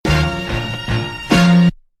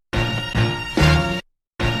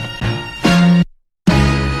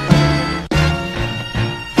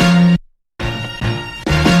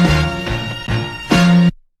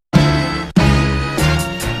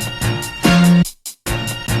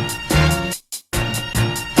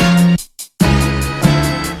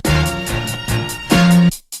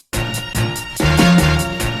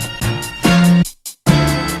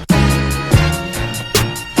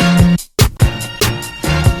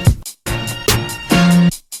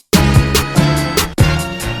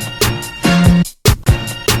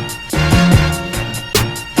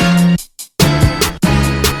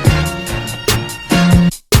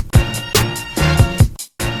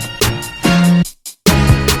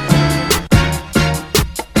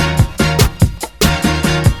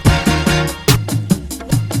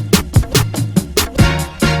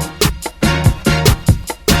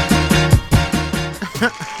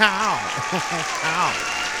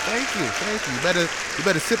Thank you, thank you. You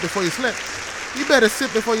better sip before you slip. You better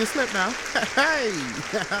sip before you slip now. Hey,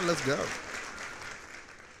 let's go.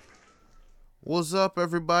 What's up,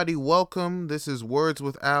 everybody? Welcome. This is Words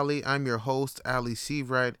with Ali. I'm your host, Ali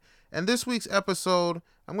Seavright. And this week's episode,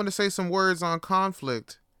 I'm going to say some words on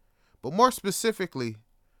conflict, but more specifically,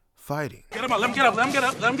 fighting. Get him up, let him get up, let him get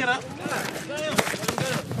up, let him get up.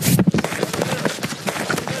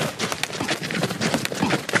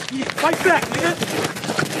 Fight back, nigga!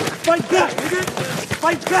 Fight back, nigga!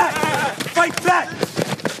 Fight back! Fight back!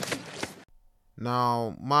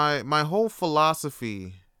 Now, my whole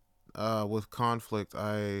philosophy with conflict,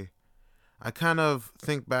 I kind of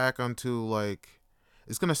think back onto, like,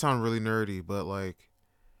 it's going to sound really nerdy, but, like,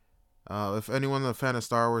 if anyone's a fan of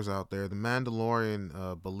Star Wars out there, the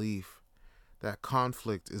Mandalorian belief that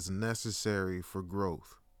conflict is necessary for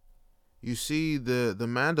growth. You see, the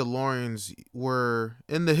Mandalorians were,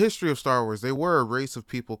 in the history of Star Wars, they were a race of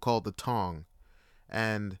people called the Tong.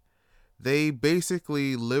 And they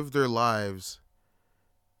basically lived their lives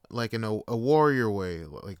like in a warrior way.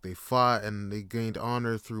 Like, they fought and they gained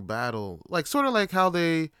honor through battle. Like, sort of like how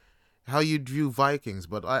you'd view Vikings.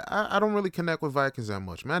 But I don't really connect with Vikings that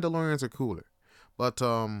much. Mandalorians are cooler. But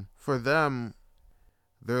for them,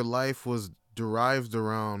 their life was derived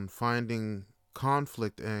around finding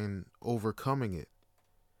conflict and overcoming it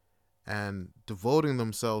and devoting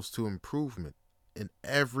themselves to improvement in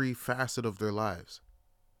every facet of their lives.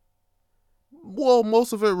 Well,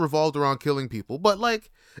 most of it revolved around killing people, but like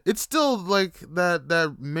it's still like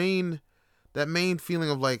that main feeling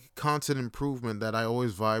of like constant improvement that I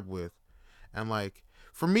always vibe with. And like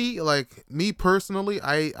for me, like me personally,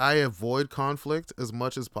 I avoid conflict as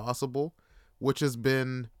much as possible, which has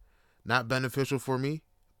been not beneficial for me.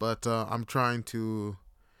 But I'm trying to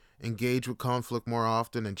engage with conflict more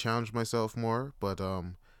often and challenge myself more. But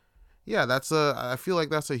yeah, I feel like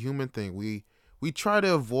that's a human thing. We try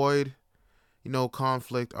to avoid,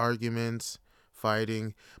 conflict, arguments,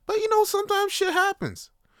 fighting. But sometimes shit happens.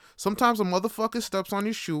 Sometimes a motherfucker steps on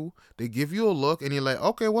your shoe, they give you a look, and you're like,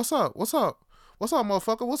 okay, what's up? What's up? What's up,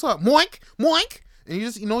 motherfucker? What's up? Moink! Moink! And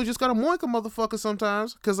you just gotta moink a motherfucker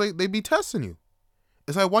sometimes, because they be testing you.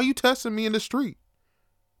 It's like, why you testing me in the street?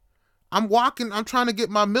 I'm walking, I'm trying to get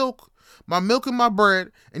my milk and my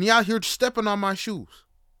bread, and you out here stepping on my shoes.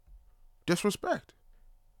 Disrespect.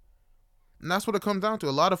 And that's what it comes down to.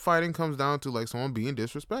 A lot of fighting comes down to like someone being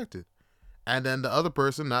disrespected. And then the other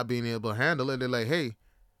person not being able to handle it. They're like, hey,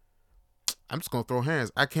 I'm just going to throw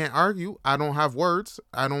hands. I can't argue. I don't have words.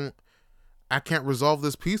 I can't resolve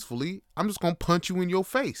this peacefully. I'm just going to punch you in your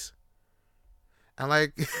face. And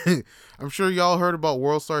like, I'm sure y'all heard about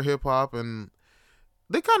World Star Hip Hop, and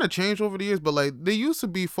they kind of changed over the years, but like they used to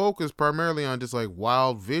be focused primarily on just like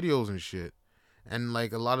wild videos and shit. And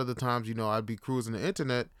like a lot of the times, I'd be cruising the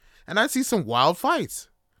internet and I'd see some wild fights.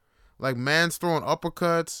 Like mans throwing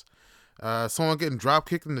uppercuts, someone getting drop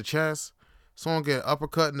kicked in the chest, someone getting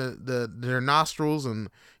uppercut in their nostrils and,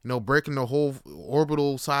 breaking the whole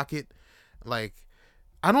orbital socket. Like,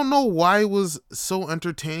 I don't know why it was so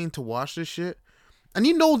entertaining to watch this shit. And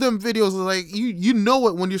them videos are like, you know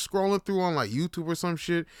it when you're scrolling through on like YouTube or some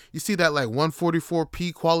shit. You see that like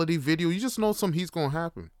 144p quality video, you just know some heat's gonna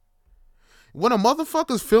happen. When a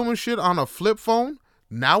motherfucker's filming shit on a flip phone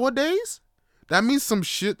nowadays, that means some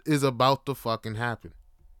shit is about to fucking happen.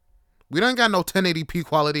 We don't got no 1080p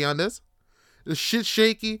quality on this. The shit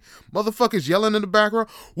shaky. Motherfuckers yelling in the background,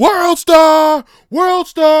 World Star! World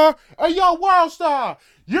Star! Hey yo, World Star!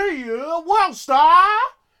 Yeah, World Star!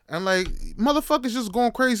 And like motherfuckers just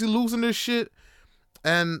going crazy, losing their shit.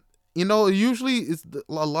 And usually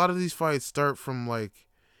a lot of these fights start from like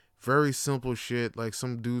very simple shit, like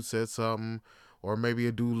some dude said something, or maybe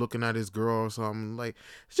a dude looking at his girl or something. Like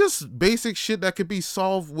it's just basic shit that could be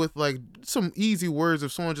solved with like some easy words.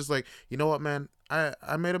 If someone just like, you know what, man,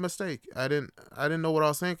 I made a mistake. I didn't know what I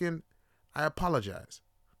was thinking. I apologize.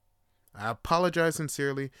 I apologize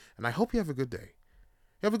sincerely, and I hope you have a good day.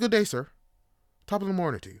 You have a good day, sir. Top of the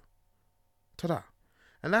morning to you. Ta-da.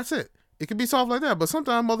 And that's it. It can be solved like that, but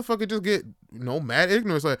sometimes motherfucker just get, mad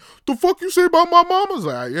ignorance. Like, the fuck you say about my mama's?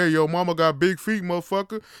 Like, yeah, yo, mama got big feet,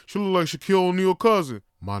 motherfucker. She look like Shaquille O'Neal cousin.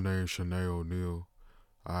 My name's Shanae O'Neal.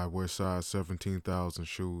 I wear size 17,000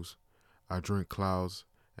 shoes. I drink clouds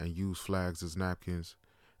and use flags as napkins.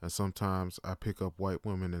 And sometimes I pick up white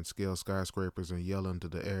women and scale skyscrapers and yell into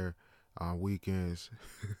the air on weekends.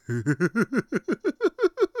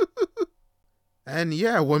 And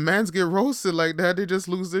yeah, when mans get roasted like that, they just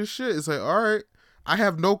lose their shit. It's like, all right, I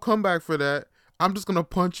have no comeback for that. I'm just going to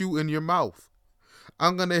punch you in your mouth.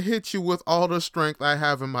 I'm going to hit you with all the strength I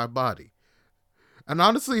have in my body. And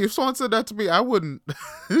honestly, if someone said that to me, I wouldn't.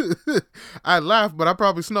 I'd laugh, but I'd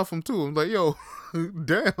probably snuff them too. I'm like, yo,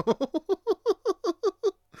 damn.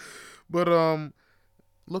 But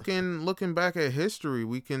looking back at history,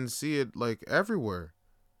 we can see it like everywhere.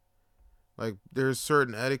 Like there's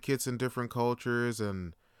certain etiquettes in different cultures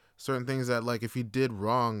and certain things that like if you did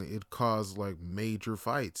wrong, it caused like major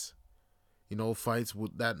fights. Fights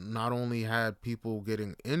that not only had people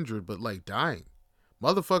getting injured but like dying.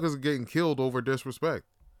 Motherfuckers getting killed over disrespect.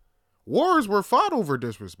 Wars were fought over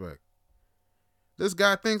disrespect. This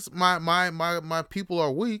guy thinks my people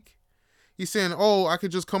are weak. He's saying, "Oh, I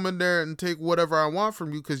could just come in there and take whatever I want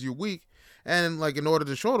from you because you're weak." And like in order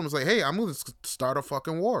to show them, it's like, "Hey, I'm gonna start a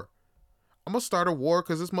fucking war. I'm gonna start a war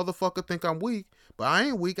because this motherfucker think I'm weak, but I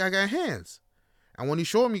ain't weak. I got hands." And when he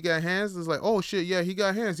show him he got hands, it's like, "Oh shit, yeah, he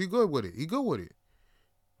got hands. He good with it. He good with it.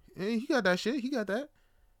 Hey, he got that shit. He got that.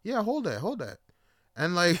 Yeah, hold that, hold that."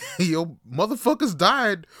 And like, yo, motherfuckers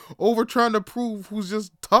died over trying to prove who's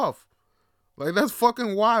just tough. Like that's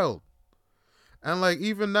fucking wild. And like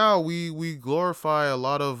even now we glorify a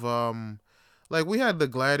lot of like we had the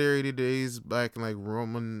gladiator days back in like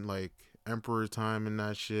Roman like emperor time and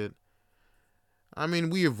that shit. I mean,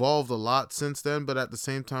 we evolved a lot since then, but at the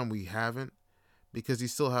same time we haven't because you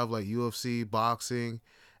still have like UFC, boxing,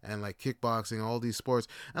 and like kickboxing, all these sports.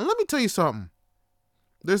 And let me tell you something.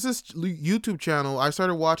 There's this YouTube channel. I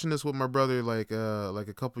started watching this with my brother like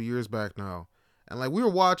a couple years back now. And like we were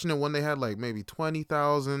watching it when they had like maybe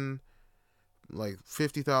 20,000 like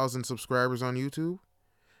 50,000 subscribers on YouTube.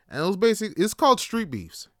 And it's called Street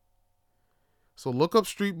Beefs. So look up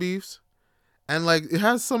Street Beefs. And like it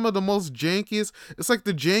has some of the most jankiest, it's like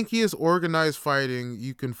the jankiest organized fighting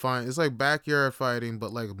you can find. It's like backyard fighting,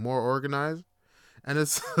 but like more organized. And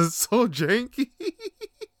it's, it's so janky.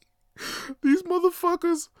 These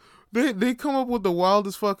motherfuckers, they come up with the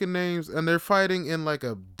wildest fucking names and they're fighting in like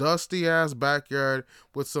a dusty ass backyard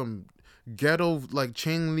with some ghetto like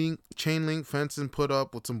chain link fencing put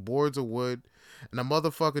up with some boards of wood and a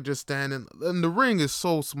motherfucker just standing and the ring is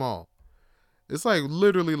so small. It's like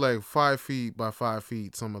literally like 5 feet by 5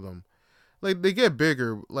 feet, some of them. Like they get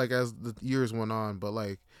bigger like as the years went on, but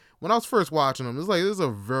like when I was first watching them, it's like this is a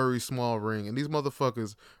very small ring and these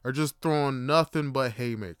motherfuckers are just throwing nothing but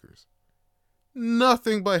haymakers.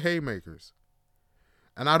 Nothing but haymakers.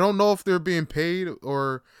 And I don't know if they're being paid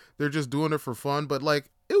or they're just doing it for fun, but like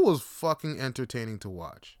it was fucking entertaining to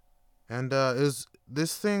watch. And is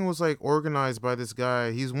this thing was like organized by this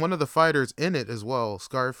guy. He's one of the fighters in it as well,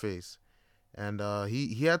 Scarface. And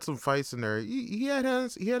he had some fights in there. He had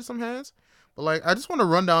hands. He had some hands. But like I just want to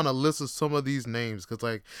run down a list of some of these names because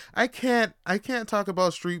like I can't talk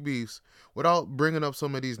about street beefs without bringing up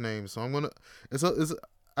some of these names. So I'm gonna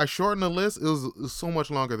I shortened the list. It was so much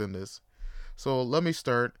longer than this. So let me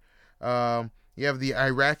start. You have the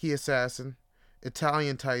Iraqi assassin,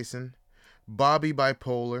 Italian Tyson, Bobby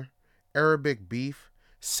Bipolar, Arabic Beef,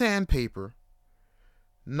 Sandpaper,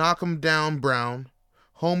 Knock 'em Down Brown,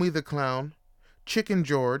 Homie the Clown, Chicken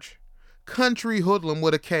George, Country Hoodlum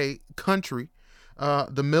with a K, Country,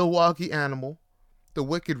 the Milwaukee Animal, the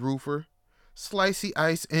Wicked Roofer, Slicey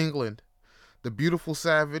Ice England, the Beautiful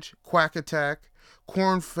Savage, Quack Attack,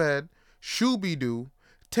 Corn Fed, Shooby Doo,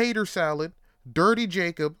 Tater Salad, Dirty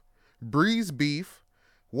Jacob, Breeze Beef,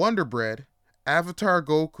 Wonder Bread, Avatar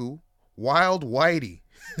Goku, Wild Whitey,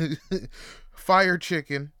 Fire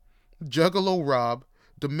Chicken, Juggalo Rob,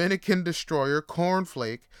 Dominican Destroyer,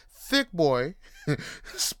 Cornflake, Thick Boy,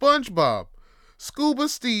 SpongeBob, Scuba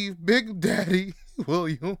Steve, Big Daddy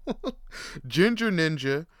William, Ginger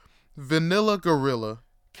Ninja, Vanilla Gorilla,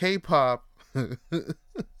 K-Pop,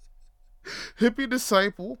 Hippie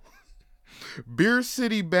Disciple, Beer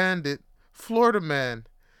City Bandit, Florida Man,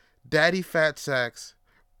 Daddy Fat Sacks,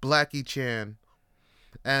 Blackie Chan.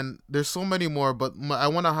 And there's so many more, but I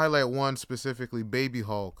want to highlight one specifically, Baby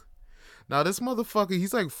Hulk. Now this motherfucker,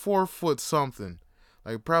 he's like 4 foot something,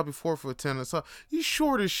 like probably 4'10" or something. He's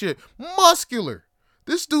short as shit, muscular.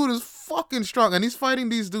 This dude is fucking strong, and he's fighting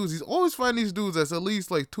these dudes. He's always fighting these dudes that's at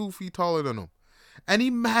least like 2 feet taller than him, and he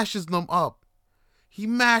mashes them up. He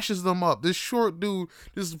mashes them up. This short dude,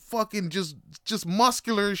 this fucking just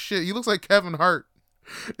muscular as shit. He looks like Kevin Hart.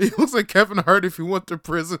 He looks like Kevin Hart if he went to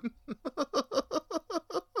prison.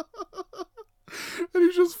 And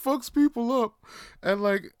he just fucks people up. And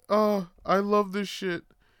like, oh, I love this shit.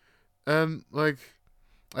 And like,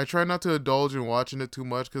 I try not to indulge in watching it too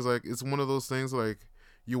much because like it's one of those things like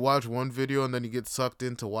you watch one video and then you get sucked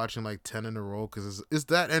into watching like 10 in a row because it's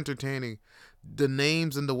that entertaining. The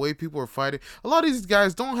names and the way people are fighting. A lot of these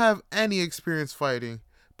guys don't have any experience fighting,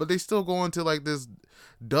 but they still go into like this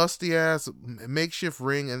dusty ass makeshift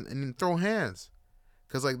ring and throw hands.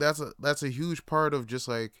 Cause like that's a huge part of just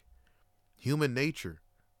like human nature.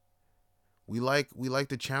 We like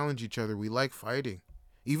to challenge each other. We like fighting,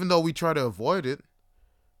 even though we try to avoid it.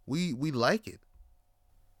 We like it.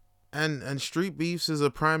 And street beefs is a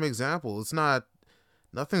prime example. It's not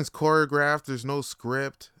nothing's choreographed. There's no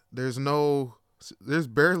script. There's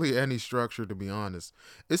barely any structure, to be honest.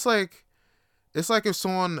 It's like it's like if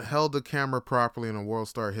someone held the camera properly in a world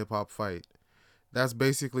star hip hop fight. That's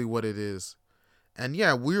basically what it is. And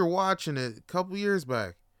yeah, we were watching it a couple years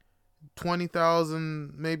back.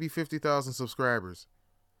 20,000, maybe 50,000 subscribers.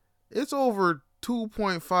 It's over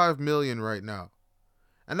 2.5 million right now.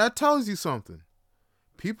 And that tells you something.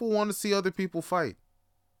 People want to see other people fight.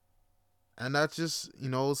 And that's just,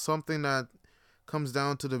 something that comes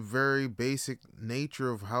down to the very basic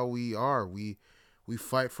nature of how we are. We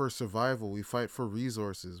fight for survival. We fight for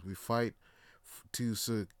resources. We fight to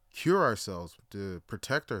secure ourselves, to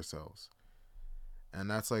protect ourselves. And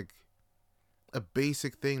that's like a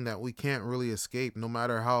basic thing that we can't really escape, no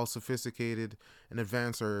matter how sophisticated and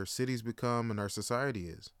advanced our cities become and our society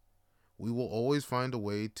is. We will always find a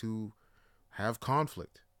way to have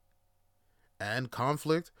conflict. And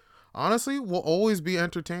conflict, honestly, will always be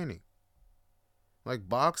entertaining. Like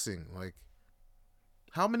boxing, like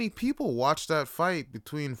how many people watched that fight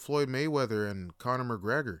between Floyd Mayweather and Conor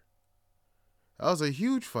McGregor? That was a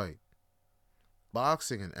huge fight.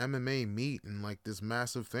 Boxing and MMA meet in like this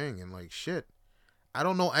massive thing, and like shit. I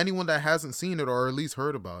don't know anyone that hasn't seen it or at least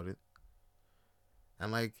heard about it.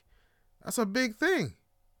 And like that's a big thing.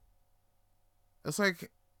 It's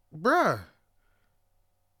like, bruh,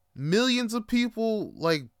 millions of people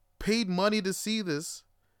like paid money to see this,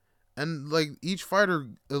 and like each fighter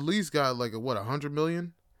at least got like 100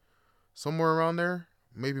 million, somewhere around there,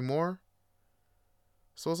 maybe more.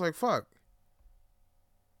 So it's like fuck.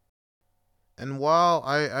 And while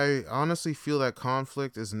I honestly feel that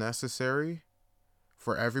conflict is necessary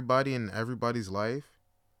for everybody in everybody's life,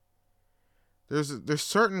 there's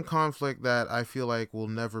certain conflict that I feel like will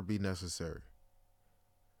never be necessary.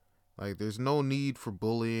 Like there's no need for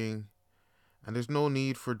bullying, and there's no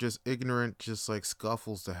need for just ignorant, just like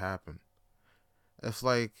scuffles to happen. It's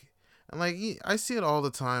like, and like I see it all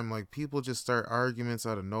the time. Like people just start arguments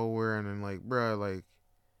out of nowhere, and then like, bruh, like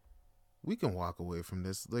we can walk away from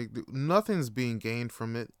this. Like nothing's being gained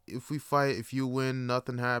from it. If we fight, if you win,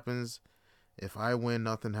 nothing happens. If I win,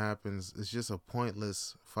 nothing happens. It's just a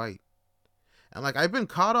pointless fight. And like I've been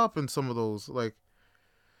caught up in some of those, like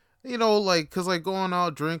like cause like going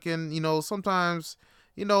out drinking, sometimes.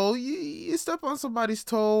 You step on somebody's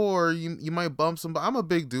toe, or you might bump somebody. I'm a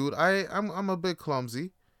big dude. I'm a bit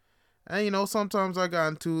clumsy. And sometimes I got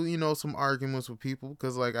into some arguments with people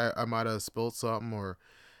because like I might have spilled something, or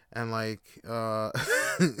and like but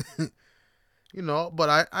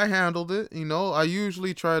I handled it. I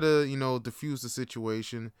usually try to diffuse the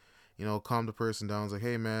situation, calm the person down. It's like,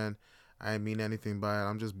 hey man, I didn't mean anything by it.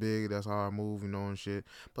 I'm just big. That's how I move, and shit.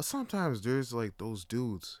 But sometimes there's like those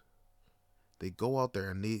dudes. They go out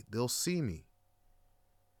there and they'll see me.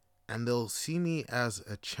 And they'll see me as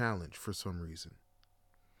a challenge for some reason.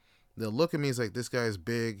 They'll look at me as like, this guy is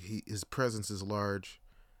big. His presence is large.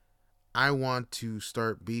 I want to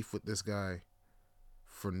start beef with this guy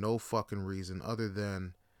for no fucking reason other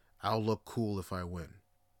than I'll look cool if I win.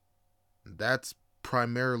 That's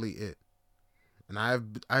primarily it. And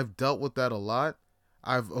I've dealt with that a lot.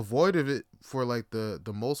 I've avoided it for like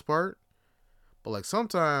the most part. But like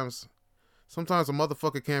sometimes a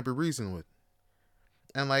motherfucker can't be reasoned with.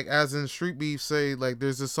 And like as in street beef say, like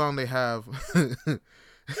there's this song they have.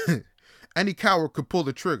 Any coward could pull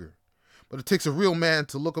the trigger, but it takes a real man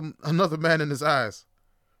to look another man in his eyes,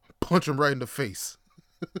 punch him right in the face.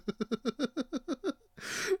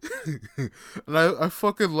 And I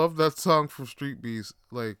fucking love that song from Street Beefs.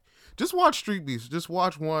 Like, just watch Street Beefs. Just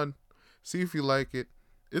watch one, see if you like it.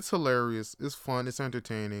 It's hilarious. It's fun. It's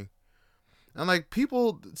entertaining. And like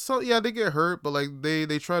people, so yeah, they get hurt, but like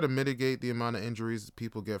they try to mitigate the amount of injuries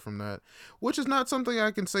people get from that, which is not something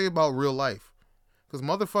I can say about real life. Because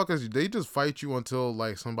motherfuckers, they just fight you until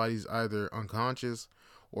like somebody's either unconscious,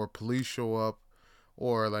 or police show up,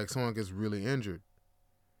 or like someone gets really injured.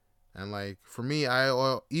 And like for me,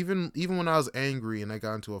 I even when I was angry and I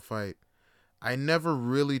got into a fight, I never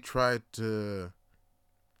really tried to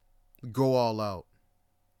go all out,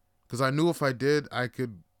 because I knew if I did, I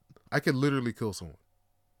could literally kill someone.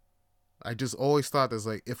 I just always thought that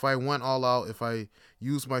like if I went all out, if I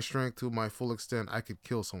used my strength to my full extent, I could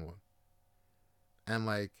kill someone. And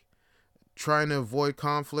like trying to avoid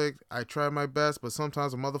conflict, I try my best, but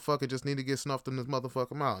sometimes a motherfucker just need to get snuffed in this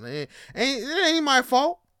motherfucker mouth. It ain't my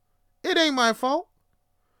fault. It ain't my fault.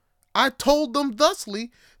 I told them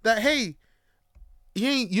thusly that, hey,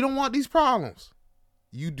 you don't want these problems.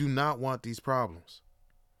 You do not want these problems.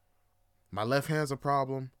 My left hand's a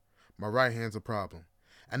problem. My right hand's a problem.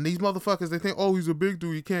 And these motherfuckers, they think, oh, he's a big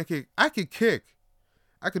dude. He can't kick. I could kick.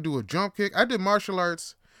 I could do a jump kick. I did martial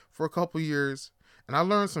arts for a couple years, and I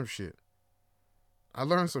learned some shit.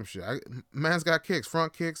 Man's got kicks,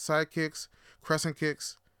 front kicks, side kicks, crescent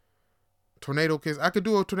kicks, tornado kicks. I could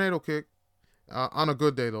do a tornado kick on a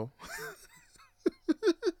good day, though.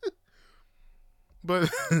 but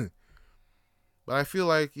but I feel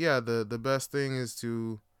like, yeah, the best thing is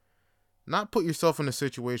to not put yourself in a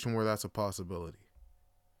situation where that's a possibility.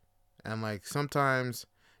 And like sometimes,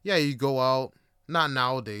 yeah, you go out, not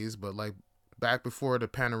nowadays, but like back before the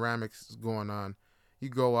panoramics going on, you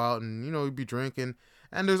go out and you be drinking,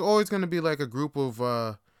 and there's always gonna be like a group of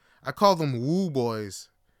I call them woo boys,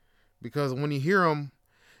 because when you hear them,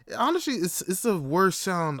 honestly, it's the worst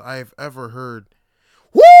sound I've ever heard.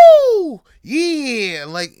 Woo! Yeah!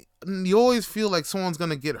 Like, you always feel like someone's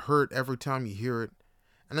gonna get hurt every time you hear it.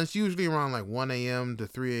 And it's usually around like 1 a.m. to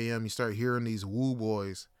 3 a.m. you start hearing these woo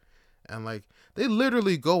boys. And like, they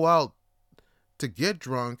literally go out to get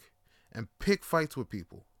drunk and pick fights with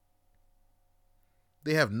people.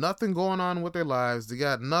 They have nothing going on with their lives. They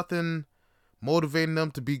got nothing motivating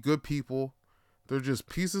them to be good people. They're just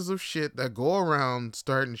pieces of shit that go around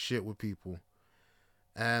starting shit with people.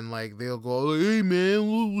 And like, they'll go, hey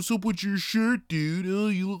man, what's up with your shirt, dude? Oh,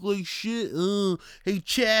 you look like shit. Oh, hey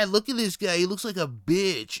Chad, look at this guy. He looks like a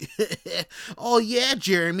bitch. Oh yeah,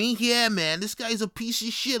 Jeremy. Yeah, man, this guy's a piece of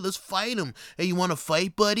shit. Let's fight him. Hey, you want to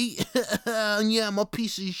fight, buddy? Yeah, I'm a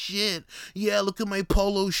piece of shit. Yeah, look at my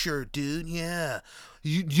polo shirt, dude. Yeah. Do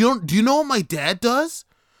you know what my dad does?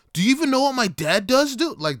 Do you even know what my dad does,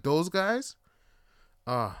 dude? Like those guys?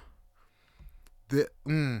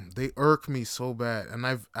 They irk me so bad, and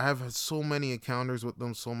I've had so many encounters with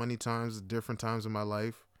them so many times at different times in my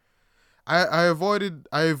life. I avoided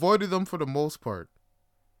them for the most part,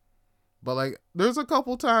 but like there's a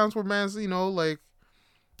couple times where man's like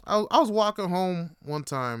I was walking home one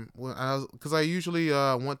time when because I usually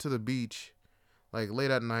went to the beach like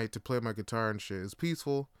late at night to play my guitar and shit. It's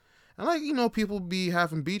peaceful, and like people be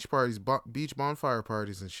having beach parties, beach bonfire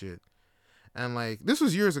parties and shit. And like this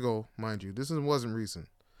was years ago, mind you. This wasn't recent.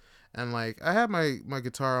 And like I had my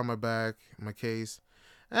guitar on my back, my case,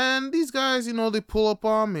 and these guys, they pull up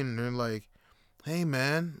on me and they're like, "Hey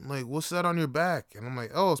man, like what's that on your back?" And I'm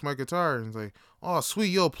like, "Oh, it's my guitar." And it's like, "Oh, sweet,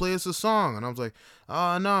 yo, play us a song." And I was like,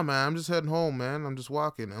 no, man, I'm just heading home, man. I'm just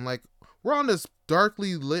walking." And like we're on this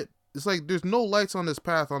darkly lit. It's like there's no lights on this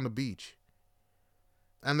path on the beach,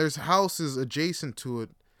 and there's houses adjacent to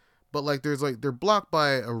it, but like there's like they're blocked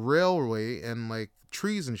by a railway and like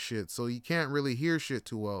trees and shit, so you can't really hear shit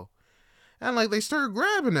too well. And like they started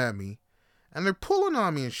grabbing at me and they're pulling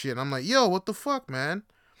on me and shit. I'm like, yo, what the fuck, man?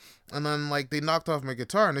 And then like they knocked off my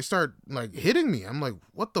guitar and they start like hitting me. I'm like,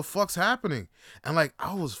 what the fuck's happening? And like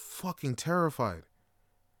I was fucking terrified,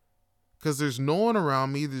 because there's no one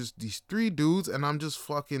around me. There's these three dudes and I'm just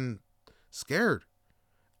fucking scared.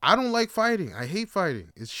 I don't like fighting. I hate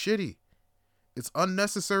fighting. It's shitty. It's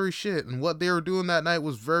unnecessary shit, and what they were doing that night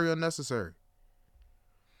was very unnecessary.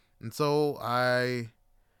 And so I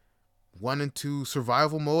went into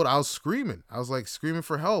survival mode. I was screaming. I was like screaming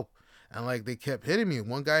for help. And like they kept hitting me.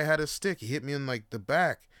 One guy had a stick. He hit me in like the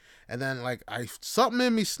back. And then like something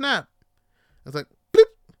in me snapped. I was like, bloop.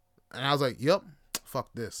 And I was like, yep,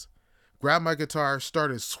 fuck this. Grabbed my guitar,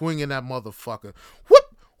 started swinging that motherfucker.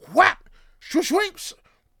 Whoop, whap, swoops,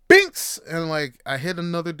 binks. And like I hit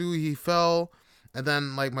another dude. He fell. And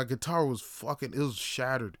then like my guitar was it was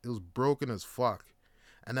shattered. It was broken as fuck.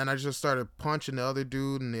 And then I just started punching the other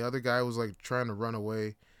dude, and the other guy was like trying to run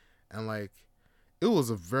away. And like it was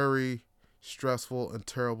a very stressful and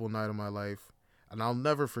terrible night of my life, and I'll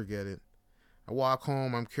never forget it. I walk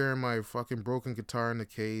home, I'm carrying my fucking broken guitar in the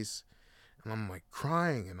case, and I'm like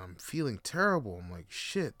crying and I'm feeling terrible. I'm like,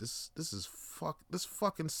 shit, this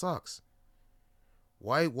fucking sucks.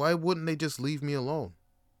 Why wouldn't they just leave me alone?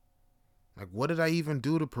 Like, what did I even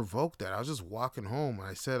do to provoke that? I was just walking home.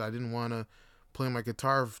 I said I didn't want to play my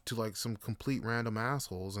guitar to like some complete random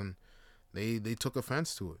assholes, and they took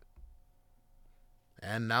offense to it.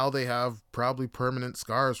 And now they have probably permanent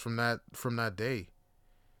scars from that day.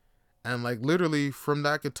 And like literally from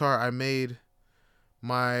that guitar, I made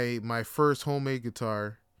my first homemade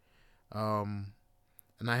guitar. And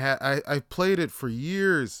I played it for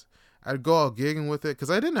years. I'd go out gigging with it because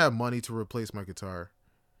I didn't have money to replace my guitar.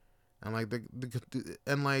 And like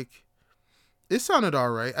and like it sounded all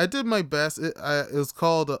right. I did my best. It was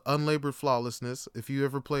called Unlabored Flawlessness. If you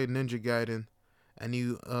ever played Ninja Gaiden and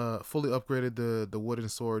you fully upgraded the wooden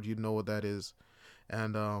sword, you know what that is.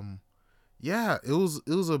 And yeah, it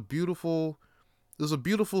was a beautiful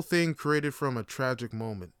thing created from a tragic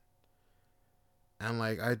moment. And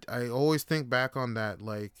like I always think back on that,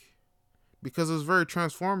 like, because it was very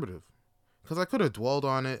transformative. Because I could have dwelled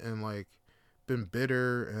on it and like been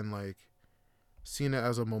bitter and like seen it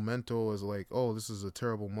as a memento, as like, oh, this is a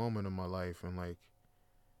terrible moment in my life, and like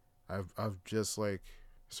I've just like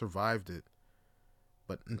survived it.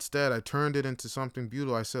 But instead, I turned it into something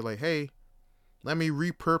beautiful. I said like, hey, let me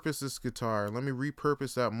repurpose this guitar. Let me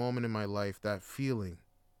repurpose that moment in my life, that feeling,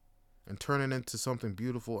 and turn it into something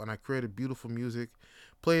beautiful. And I created beautiful music,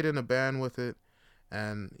 played in a band with it,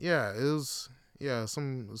 and yeah, it was, yeah,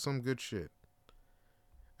 some good shit.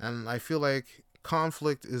 And I feel like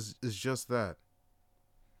conflict is just that.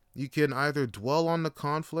 You can either dwell on the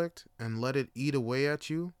conflict and let it eat away at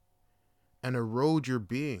you and erode your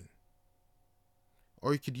being,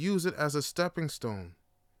 or you could use it as a stepping stone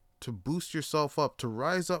to boost yourself up, to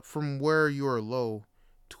rise up from where you are low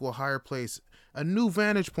to a higher place, a new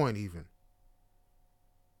vantage point, even.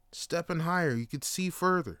 Stepping higher, you could see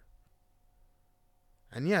further.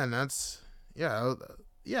 And yeah, and that's, yeah,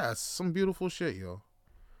 yeah, it's some beautiful shit, yo.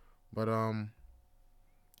 But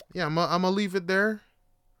yeah, I'm gonna leave it there.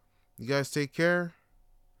 You guys take care.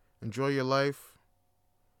 Enjoy your life.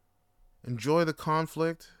 Enjoy the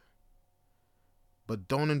conflict, but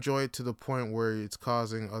don't enjoy it to the point where it's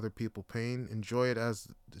causing other people pain. Enjoy it as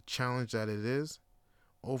the challenge that it is.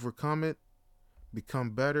 Overcome it,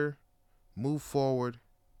 become better, move forward,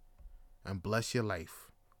 and bless your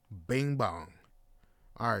life. Bing bong.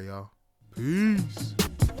 All right, y'all. Peace.